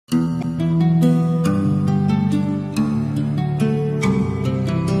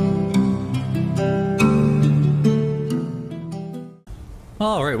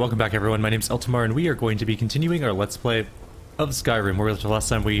Alright, welcome back everyone. My name's Eltimar and we are going to be continuing our Let's Play of Skyrim, where the last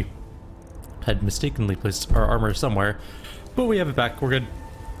time we had mistakenly placed our armor somewhere. But we have it back, we're good.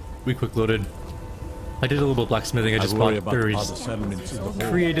 We quick loaded. I did a little blacksmithing, I just bought berries.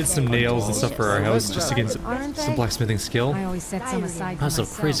 Created some nails and stuff for our house just to get some blacksmithing skill. I always set some aside for Also,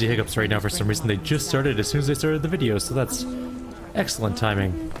 crazy hiccups right now for some reason. They just started as soon as I started the video, so that's excellent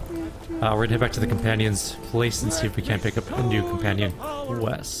timing. We're gonna head back to the companion's place and see if we can't pick up a new companion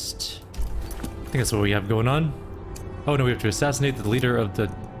quest. I think that's what we have going on. Oh no, we have to assassinate the leader of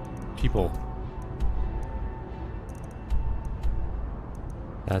the people.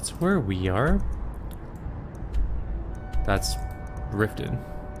 That's where we are. That's Riften.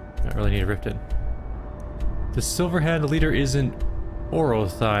 Not really need a Riften. The Silverhand leader isn't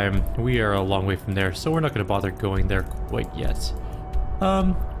Orothyme. We are a long way from there, so we're not going to bother going there quite yet.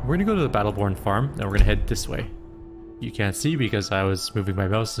 We're gonna go to the Battleborn farm, and we're gonna head this way. You can't see because I was moving my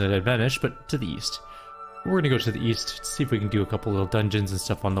mouse and it had vanished, but to the east. We're gonna go to the east to see if we can do a couple little dungeons and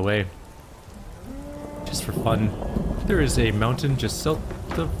stuff on the way. Just for fun. There is a mountain just south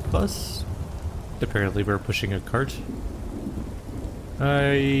of us. Apparently we're pushing a cart.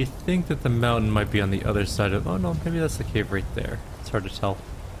 I think that the mountain might be on the other side of... Oh no, maybe that's the cave right there. It's hard to tell.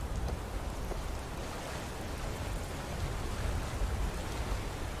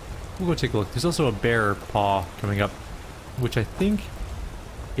 We'll go take a look. There's also a bear paw coming up, which I think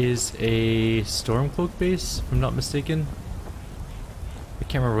is a Stormcloak base, if I'm not mistaken. I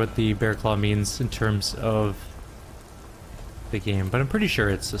can't remember what the bear claw means in terms of the game, but I'm pretty sure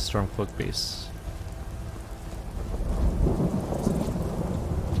it's a Stormcloak base.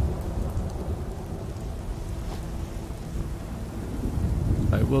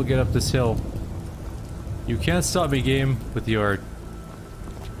 I will get up this hill. You can't stop me, game, with your...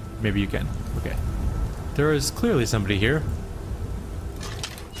 Maybe you can. Okay. There is clearly somebody here.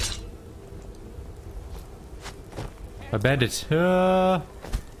 A bandit. I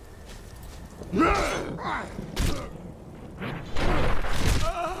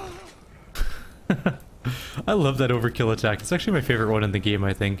love that overkill attack. It's actually my favorite one in the game,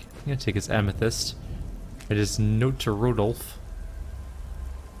 I think. I'm gonna take his amethyst. It is note to Rodolph.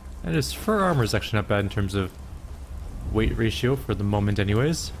 And his fur armor is actually not bad in terms of weight ratio for the moment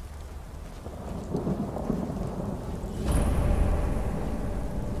anyways.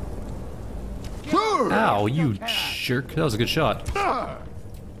 Ow, you jerk. That was a good shot.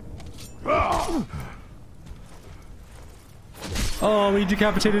 Oh, we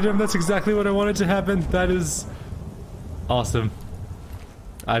decapitated him. That's exactly what I wanted to happen. That is awesome.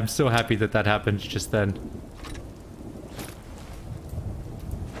 I'm so happy that that happened just then.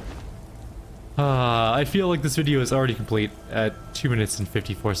 I feel like this video is already complete at 2 minutes and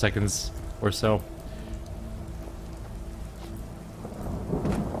 54 seconds or so.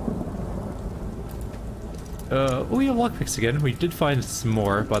 We have lockpicks again. We did find some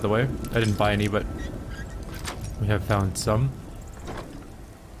more, by the way. I didn't buy any, but we have found some.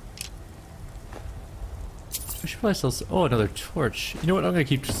 We should probably sell some... Oh, another torch. You know what? I'm gonna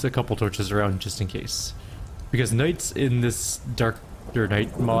keep just a couple torches around just in case. Because nights in this Darker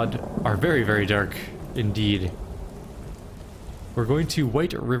Night mod are very, very dark indeed. We're going to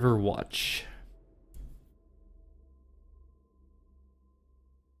White River Watch.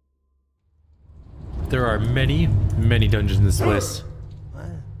 There are many, many dungeons in this place.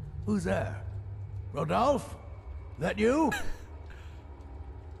 Who's there? Rodolph? That you?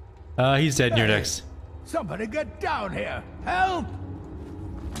 He's dead near next. Somebody get down here! Help!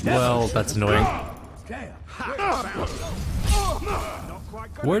 Well, that's annoying.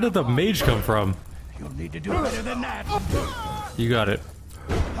 Where did the mage come from? You'll need to do better than that. You got it.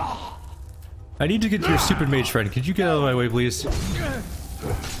 I need to get to your stupid mage friend. Could you get out of my way, please?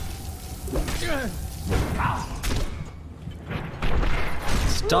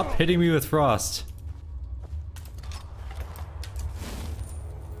 Stop hitting me with frost.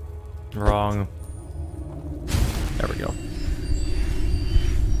 Wrong. There we go.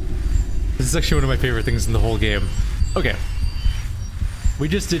 This is actually one of my favorite things in the whole game. Okay. We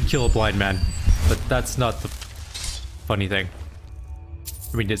just did kill a blind man, but that's not the funny thing.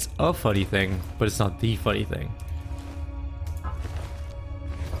 I mean, it's a funny thing, but it's not the funny thing.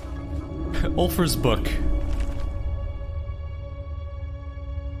 Ulfr's book.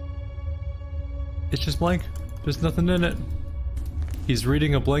 It's just blank. There's nothing in it. He's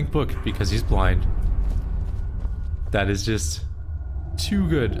reading a blank book because he's blind. That is just too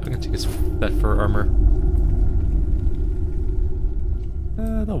good. I'm gonna take that fur armor.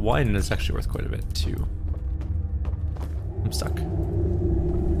 The wine is actually worth quite a bit too. I'm stuck.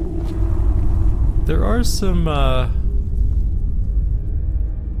 There are some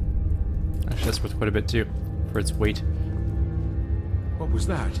Actually, that's worth quite a bit too, for its weight. What was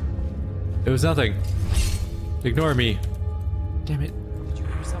that? It was nothing. Ignore me. Damn it. Did you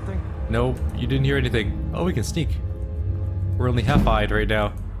hear something? No, you didn't hear anything. Oh, we can sneak. We're only half-eyed right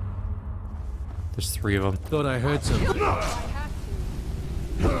now. There's 3 of them. Thought I heard something.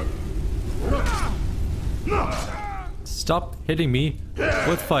 Stop hitting me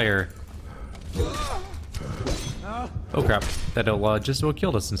with fire. Oh crap, that outlaw just about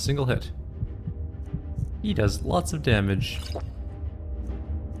killed us in a single hit. He does lots of damage.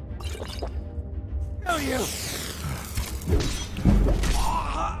 Oh, you!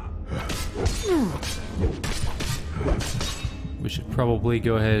 We should probably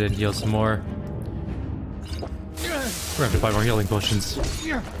go ahead and heal some more. We're gonna have to buy more healing potions.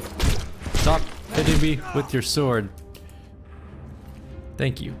 Stop hitting me with your sword.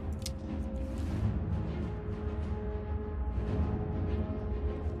 Thank you.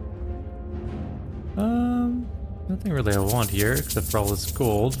 Nothing really I want here except for all this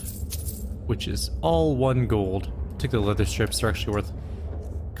gold, which is all 1 gold. Particularly leather strips, they're actually worth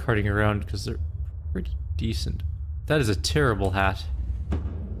carting around because they're pretty decent. That is a terrible hat.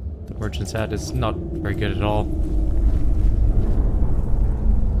 The merchant's hat is not very good at all.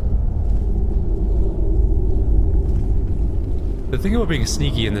 The thing about being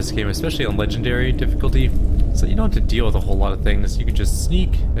sneaky in this game, especially on legendary difficulty, is that you don't have to deal with a whole lot of things. You can just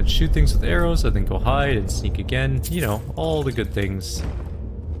sneak and shoot things with arrows and then go hide and sneak again. You know, all the good things.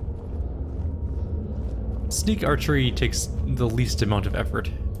 Sneak archery takes the least amount of effort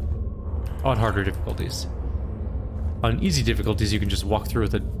on harder difficulties. On easy difficulties, you can just walk through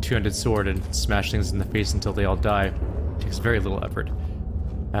with a two-handed sword and smash things in the face until they all die. It takes very little effort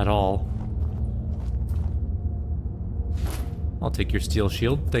at all. I'll take your steel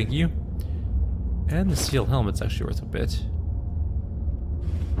shield, thank you. And the steel helmet's actually worth a bit.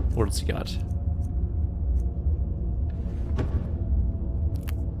 What else you got?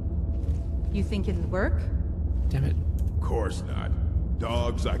 You think it'll work? Damn it. Of course not.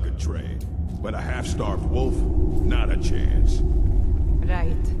 Dogs I could trade, but a half-starved wolf, not a chance.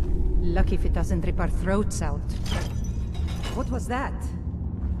 Right. Lucky if it doesn't rip our throats out. What was that?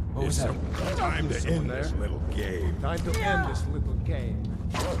 What was that? Time to end this little game. Time to end this little game.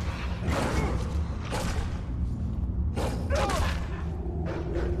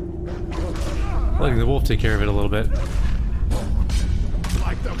 Letting the wolf take care of it a little bit.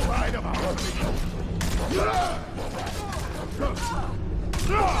 Like the pride of our people.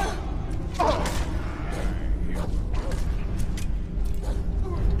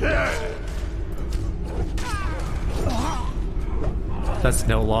 That's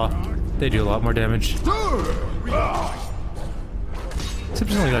an outlaw. They do a lot more damage. Except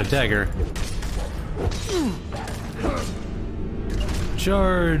he's only got a dagger.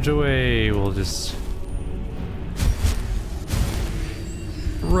 Charge away. We'll just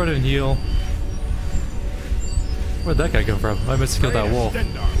run and heal. Where'd that guy come from? I must have killed that wolf.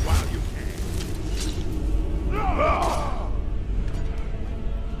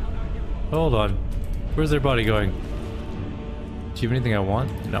 Hold on. Where's their body going? Do you have anything I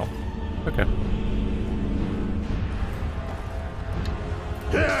want? No. Okay.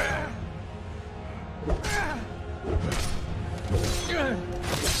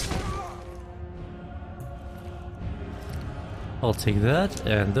 I'll take that,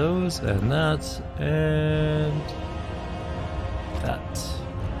 and those, and that, and that.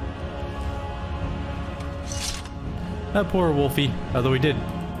 That poor Wolfie, although we did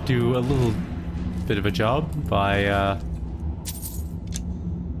do a little bit of a job by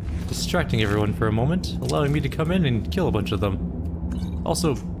distracting everyone for a moment, allowing me to come in and kill a bunch of them.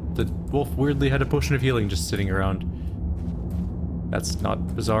 Also, the wolf weirdly had a potion of healing just sitting around. That's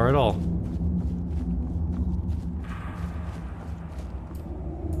not bizarre at all.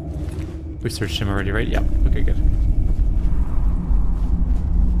 We searched him already, right? Yeah. Okay, good.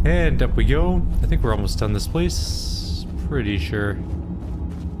 And up we go. I think we're almost done this place. Pretty sure.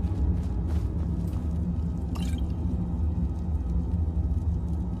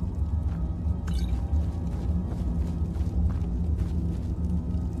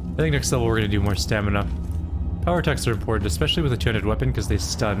 I think next level we're going to do more stamina. Power attacks are important, especially with a two-handed weapon, because they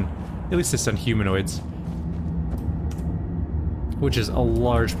stun. At least they stun humanoids. Which is a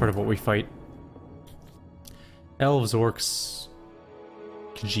large part of what we fight. Elves, orcs,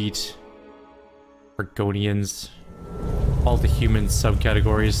 Khajiit, Argonians, all the human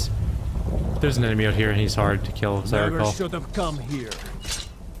subcategories. There's an enemy out here and he's hard to kill, as I recall. Never should have come here.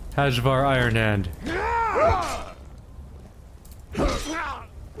 Hajvar Ironhand.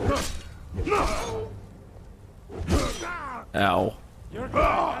 Ow. Your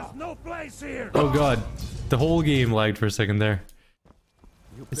kind has no place here. Oh god. The whole game lagged for a second there.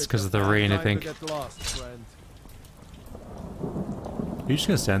 You It's picked 'cause a of the bad rain, I time think. to get lost, friend. Are you just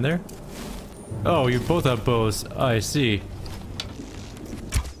gonna stand there? Oh, you both have bows. I see.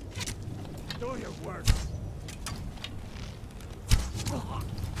 Do your work.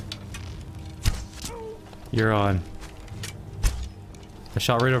 You're on. I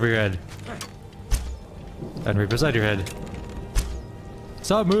shot right over your head. And right beside your head.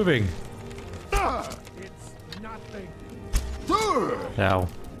 Stop moving! It's nothing. Ow.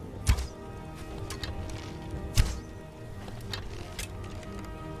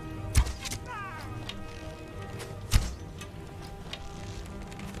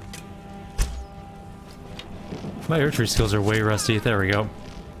 My archery skills are way rusty. There we go.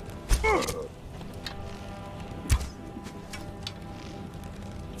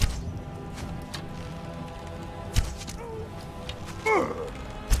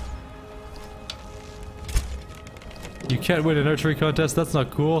 You can't win an archery contest? That's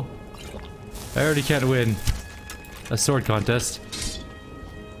not cool. I already can't win a sword contest.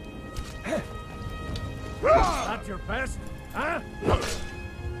 That's your best, huh?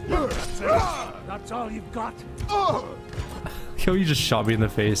 That's it. That's all you've got. Yo, you just shot me in the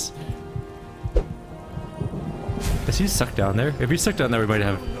face. Is he stuck down there? If he's stuck down there, we might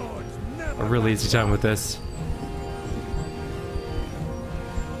have No, it's never a really easy time with this.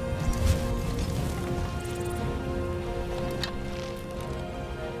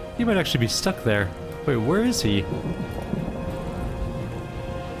 He might actually be stuck there. Wait, where is he?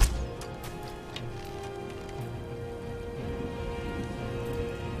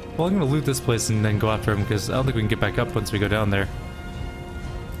 Well, I'm gonna loot this place and then go after him because I don't think we can get back up once we go down there.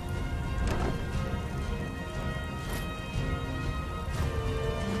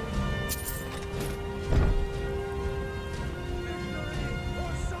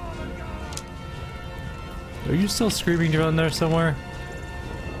 Are you still screaming around there somewhere?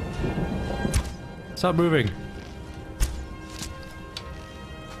 Stop moving.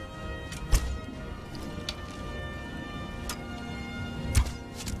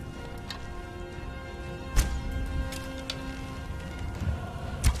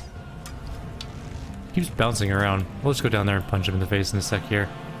 Keeps bouncing around. We'll just go down there and punch him in the face in a sec here.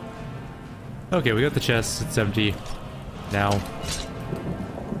 Okay, we got the chest. It's empty. Now.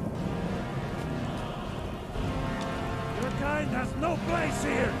 Your kind has no place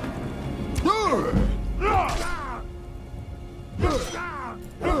here.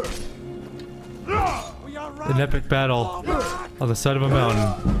 We are right. An epic battle on the side of a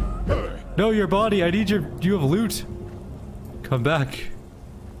mountain. No, your body! I need your... You have loot! Come back.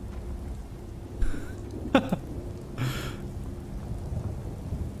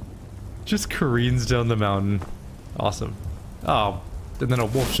 Just careens down the mountain. Awesome. Oh, and then a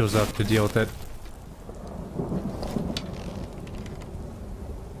wolf shows up to deal with it.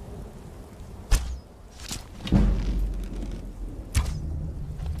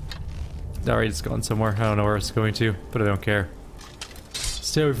 Alright, it's gone somewhere. I don't know where it's going to, but I don't care.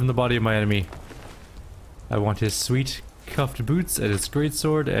 Stay away from the body of my enemy. I want his sweet cuffed boots and his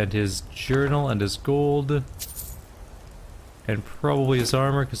greatsword and his journal and his gold. And probably his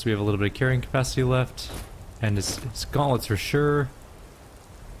armor, because we have a little bit of carrying capacity left. And his gauntlets for sure.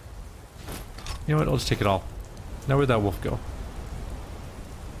 You know what, I'll just take it all. Now where'd that wolf go?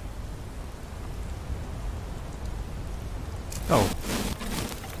 Oh.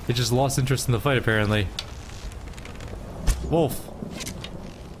 It just lost interest in the fight apparently. Wolf.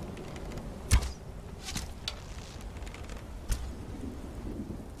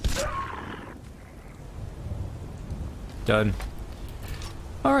 Done.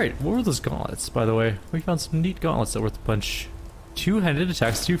 Alright, what were those gauntlets, by the way? We found some neat gauntlets that were worth a punch. Two-handed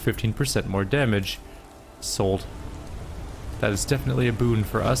attacks do 15% more damage. Sold. That is definitely a boon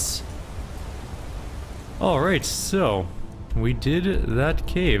for us. Alright, so... we did that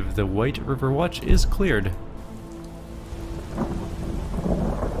cave. The White River Watch is cleared.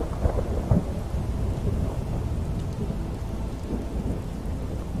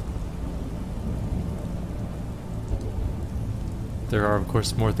 There are, of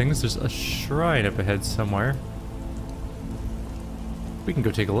course, more things. There's a shrine up ahead somewhere. We can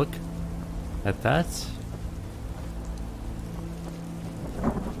go take a look at that.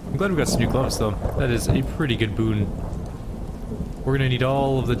 I'm glad we got some new gloves, though. That is a pretty good boon. We're gonna need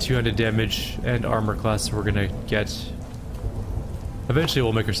all of the 200 damage and armor class we're gonna get. Eventually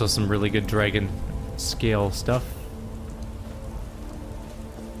we'll make ourselves some really good dragon scale stuff.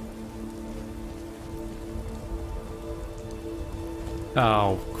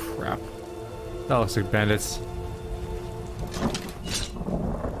 Oh, crap. That looks like bandits.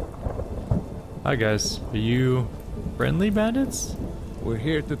 Hi guys, are you friendly bandits? We're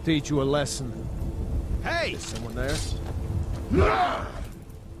here to teach you a lesson. Hey! Is someone there?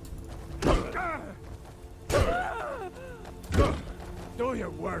 Do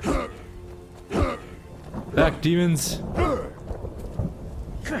your worst. Back, demons!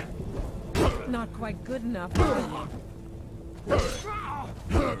 Not quite good enough.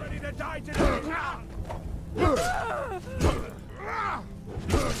 Ready to die today.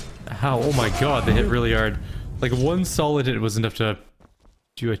 Ow, oh my god, they hit really hard. Like one solid hit was enough to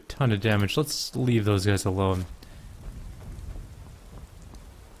do a ton of damage. Let's leave those guys alone.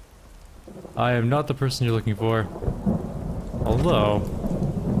 I am not the person you're looking for. Although...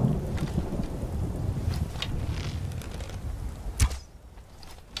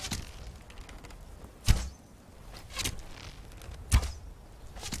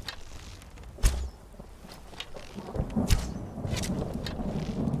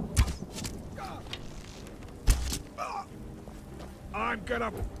 I'm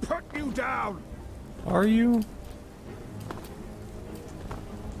gonna put you down. Are you?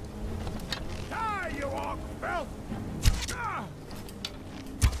 Die, you orc filth.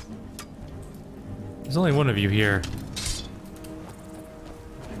 There's only one of you here.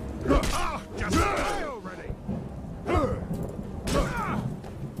 Just die already.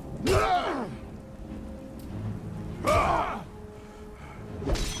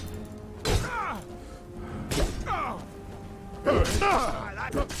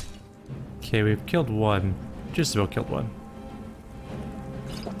 Okay, we've killed one. Just about killed one.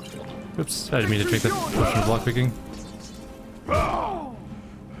 Oops, I didn't mean to take that potion of lockpicking.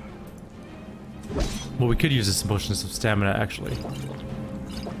 Well, we could use this potions of stamina, actually.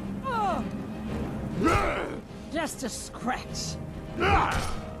 Just a scratch.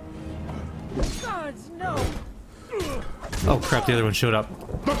 Guards, no. Oh crap, the other one showed up.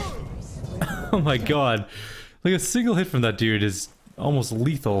 Oh my god. Like a single hit from that dude is almost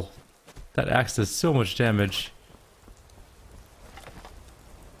lethal. That axe does so much damage.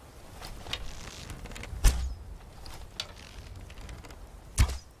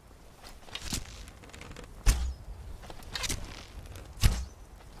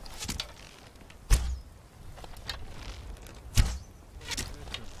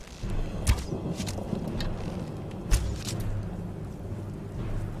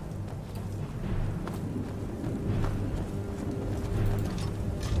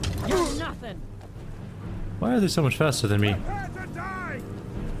 You're nothing. Why are they so much faster than me? Prepare to die.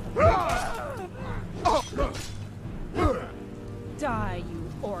 Die,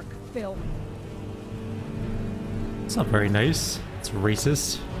 you orc filth. It's not very nice. It's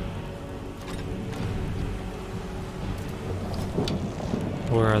racist.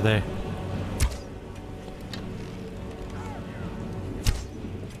 Where are they?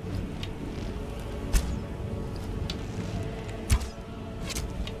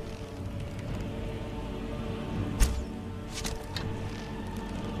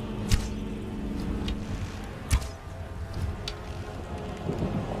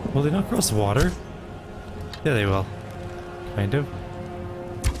 Will they not cross the water? Yeah, they will. Kind of.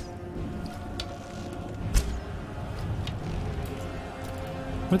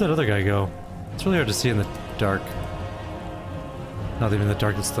 Where'd that other guy go? It's really hard to see in the dark. Not even the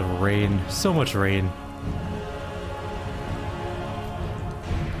dark, it's the rain. So much rain.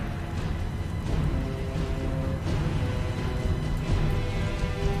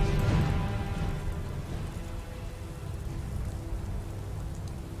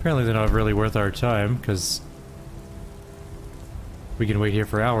 Apparently they're not really worth our time, because we can wait here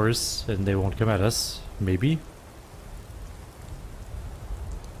for hours and they won't come at us. Maybe.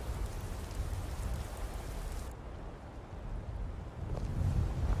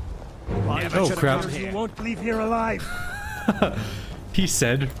 Oh crap. You won't leave here alive. He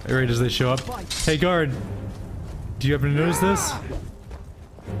said, right as they show up, "Hey guard, do you happen to notice this?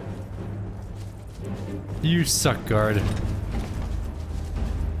 You suck, guard."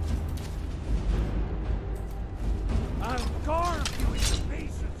 I'll carve you into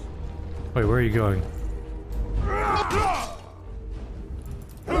pieces. Wait, where are you going?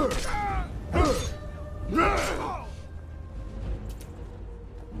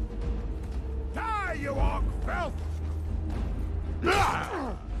 Die, you orc filth.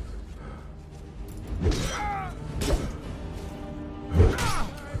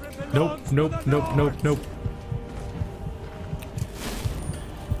 Nope, nope, nope, nope, nope.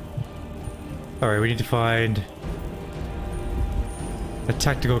 Alright, we need to find a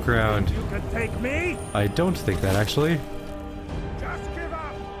tactical ground. You can take me. I don't think that, actually. Just give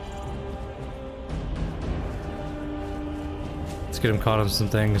up. Let's get him caught on some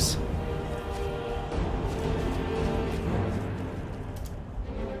things.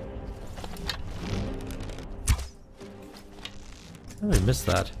 Oh, I missed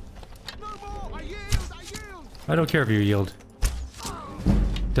that. No more! I yield! I yield! I don't care if you yield.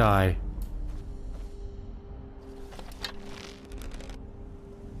 Die.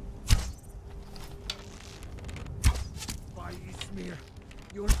 By Ismir,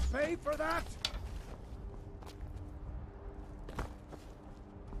 you'll pay for that!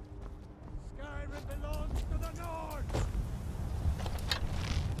 Skyrim belongs to the North!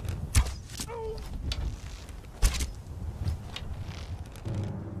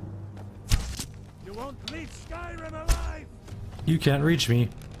 You won't leave Skyrim alive! You can't reach me.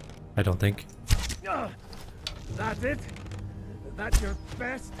 I don't think. That it? That your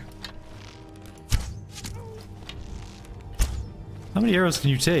best? How many arrows can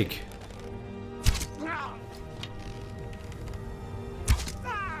you take?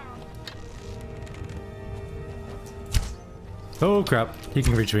 Oh crap, he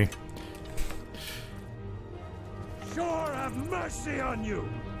can reach me. Sure have mercy on you!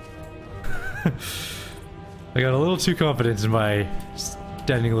 I got a little too confident in my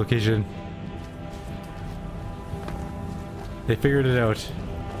standing location. They figured it out.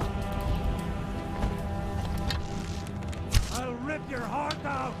 I'll rip your heart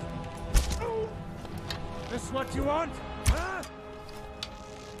out! This what you want? Huh?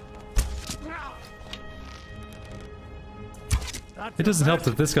 It doesn't help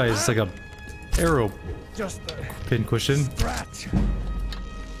that this guy is like a arrow Just a pin cushion. scratch.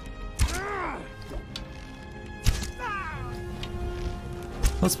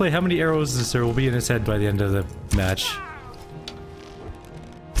 Let's play how many arrows there will be in his head by the end of the match.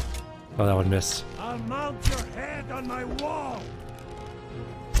 Oh, that one missed. I'll mount your head on my wall.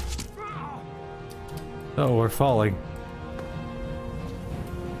 Oh, we're falling.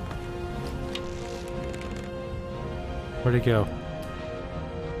 Where'd it go?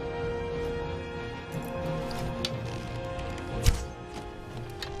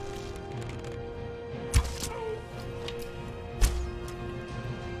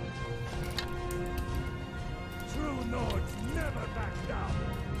 True Nords never back down.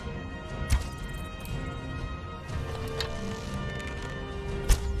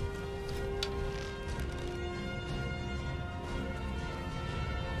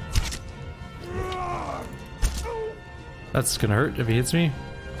 That's gonna hurt if he hits me.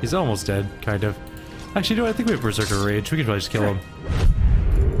 He's almost dead, kind of. Actually, no, I think we have Berserker Rage. We can probably just kill him.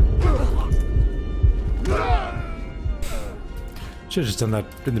 Should've just done that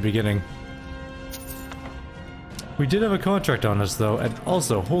in the beginning. We did have a contract on us, though, and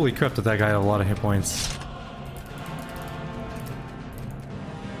also, holy crap, that guy had a lot of hit points.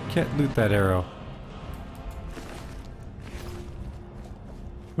 Can't loot that arrow.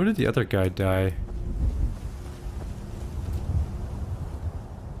 Where did the other guy die?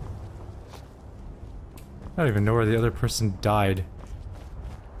 I don't even know where the other person died.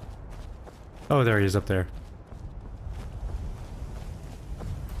 Oh, there he is up there.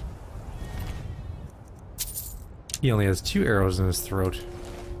 He only has 2 arrows in his throat.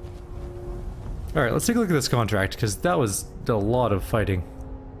 Alright, let's take a look at this contract, because that was a lot of fighting.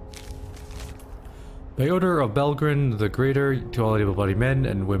 By order of Belgrin the Greater, to all able-bodied men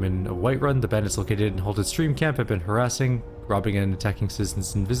and women of Whiterun, the bandits located in Halted Stream Camp have been harassing, robbing and attacking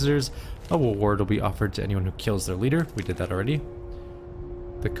citizens and visitors. A reward will be offered to anyone who kills their leader. We did that already.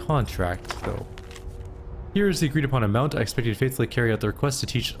 The contract, though. Here is the agreed upon amount. I expect you to faithfully carry out the request to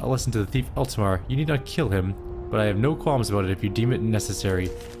teach a lesson to the thief Eltimar. You need not kill him, but I have no qualms about it if you deem it necessary.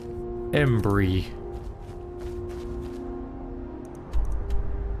 Embry.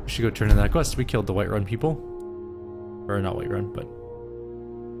 We should go turn in that quest. We killed the Whiterun people. Or not Whiterun, but...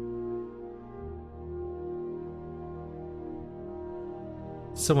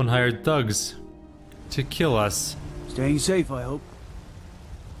 Someone hired thugs to kill us. Staying safe, I hope.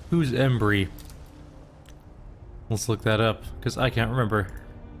 Who's Embry? Let's look that up, because I can't remember.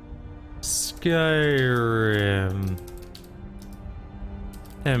 Skyrim.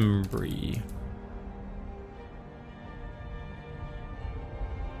 Embry.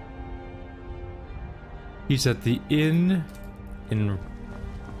 He's at the inn in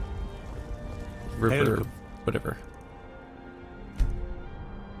River, whatever.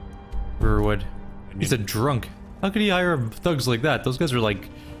 Riverwood. He's a drunk. How could he hire thugs like that? Those guys are like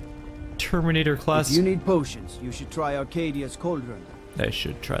Terminator class. If you need potions, you should try Arcadia's Cauldron. I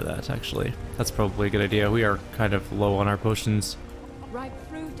should try that, actually. That's probably a good idea. We are kind of low on our potions. Ripe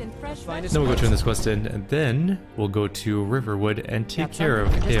fruit and fresh Then we'll go turn this quest in, and then we'll go to Riverwood and take care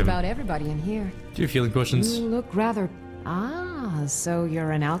of Just him. about everybody in here. Do you have healing potions? You look rather... Ah, so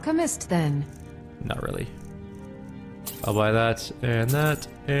you're an alchemist then. Not really. I'll buy that, and that,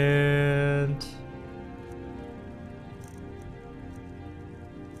 and...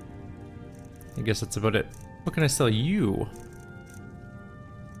 I guess that's about it. What can I sell you?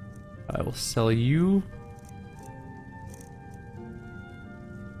 I will sell you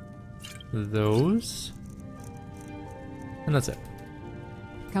those. And that's it.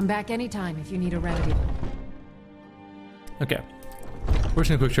 Come back anytime if you need a remedy. Okay. We're just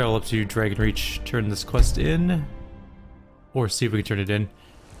gonna quick travel up to Dragon Reach, turn this quest in. Or see if we can turn it in.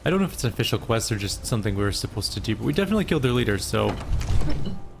 I don't know if it's an official quest or just something we were supposed to do, but we definitely killed their leader, so...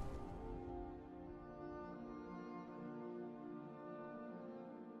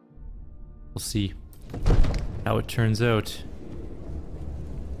 We'll see how it turns out.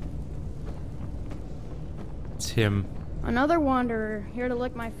 It's him. Another wanderer, here to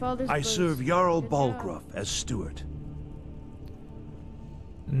lick my father's I boots. serve Jarl Good job. Balgruuf as steward.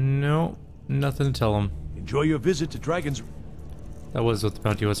 No, nothing to tell him. Enjoy your visit to Dragon's... That was what the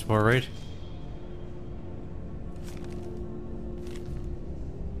bounty was for, right?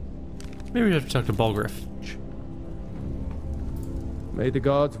 Maybe we have to talk to Balgruuf. May the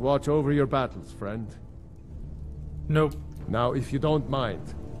gods watch over your battles, friend. Nope. Now, if you don't mind...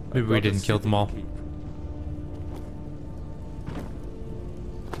 Maybe we didn't kill them all.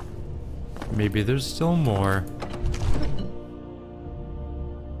 Maybe there's still more.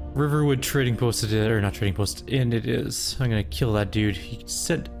 Riverwood Trading Post it is, or not Trading Post, and it is. I'm gonna kill that dude. He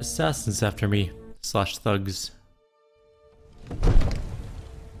sent assassins after me. Slash thugs.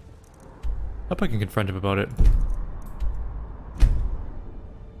 Hope I can confront him about it.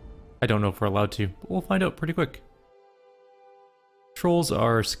 I don't know if we're allowed to, but we'll find out pretty quick. Trolls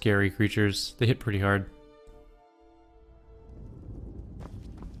are scary creatures. They hit pretty hard.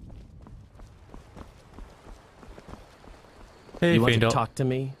 Hey, you want to Faendal. talk to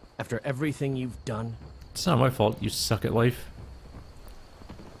me after everything you've done? It's not my fault you suck at life.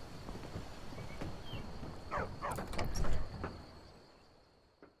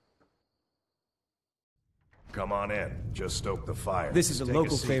 Come on in. Just stoke the fire. This is a Take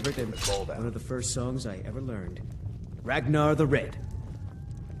local seat. favorite Keep and the cold out. one of the first songs I ever learned. Ragnar the Red.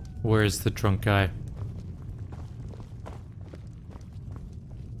 Where's the drunk guy?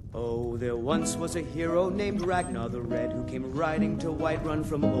 Oh, there once was a hero named Ragnar the Red who came riding to Whiterun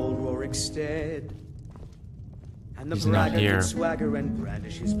from old Rorikstead. And the He's not braggart here. did swagger and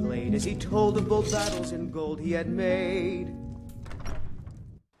brandish his blade as he told of bold battles and gold he had made.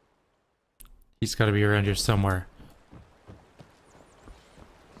 He's gotta be around here somewhere.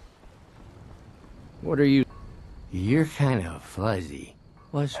 What are you... You're kind of fuzzy.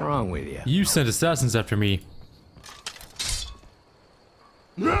 What's wrong with you? You sent assassins after me.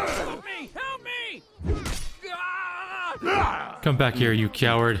 Help me! Help me! Come back here, you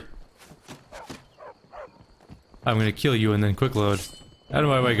coward. I'm gonna kill you and then quick load. Out of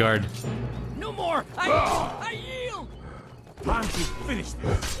my way, guard. No more! I yield! Time to finish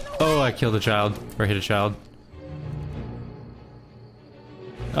this. Oh, I killed a child. Or hit a child.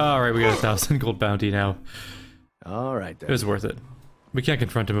 Alright, we got 1,000 gold bounty now. All right, It then. was worth it. We can't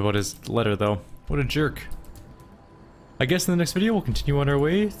confront him about his letter, though. What a jerk. I guess in the next video, we'll continue on our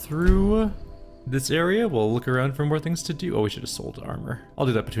way through this area. We'll look around for more things to do. Oh, we should have sold armor. I'll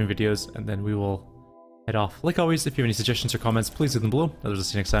do that between videos, and then we will head off. Like always, if you have any suggestions or comments, please leave them below. Others will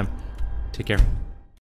see you next time. Take care.